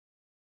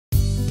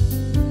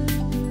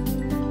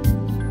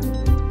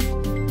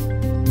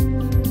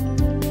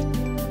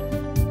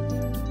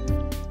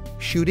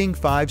Shooting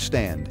 5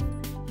 Stand.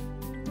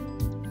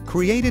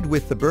 Created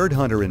with the bird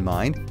hunter in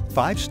mind,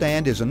 5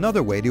 Stand is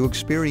another way to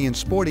experience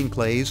sporting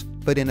clays,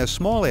 but in a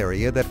small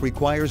area that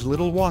requires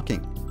little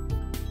walking.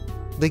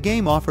 The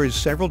game offers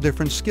several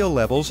different skill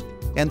levels,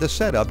 and the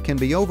setup can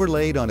be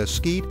overlaid on a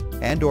skeet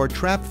and/or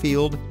trap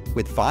field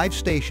with 5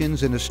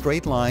 stations in a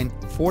straight line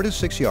 4 to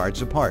 6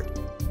 yards apart.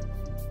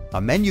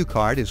 A menu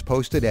card is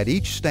posted at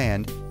each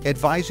stand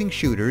advising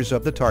shooters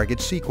of the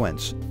target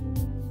sequence.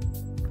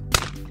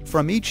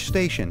 From each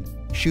station,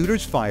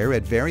 shooters fire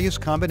at various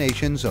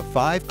combinations of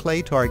 5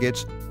 clay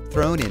targets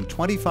thrown in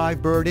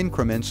 25 bird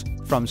increments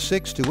from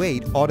 6 to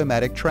 8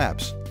 automatic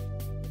traps.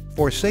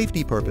 For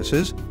safety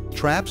purposes,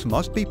 traps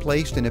must be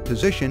placed in a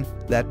position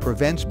that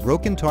prevents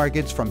broken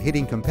targets from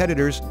hitting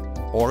competitors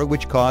or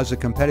which cause a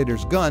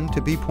competitor's gun to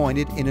be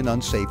pointed in an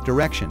unsafe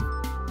direction.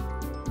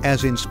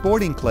 As in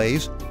sporting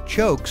clays,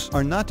 chokes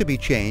are not to be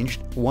changed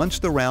once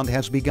the round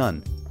has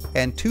begun,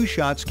 and 2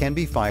 shots can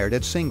be fired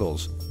at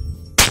singles.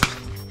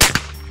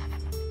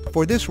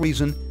 For this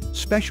reason,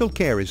 special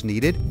care is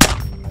needed,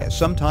 as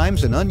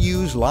sometimes an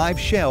unused live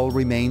shell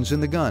remains in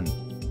the gun.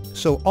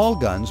 So all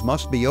guns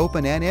must be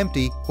open and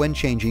empty when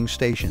changing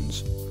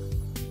stations.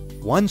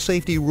 One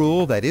safety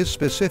rule that is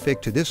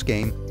specific to this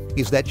game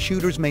is that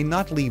shooters may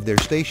not leave their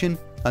station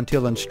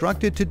until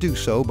instructed to do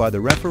so by the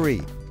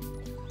referee.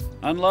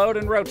 Unload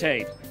and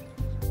rotate.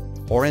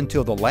 Or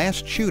until the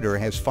last shooter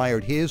has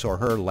fired his or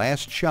her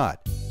last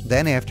shot.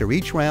 Then after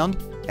each round,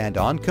 and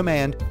on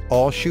command,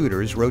 all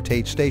shooters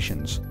rotate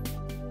stations.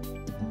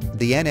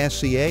 The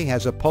NSCA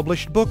has a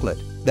published booklet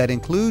that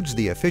includes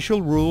the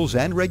official rules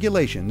and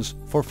regulations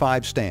for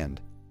 5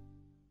 Stand.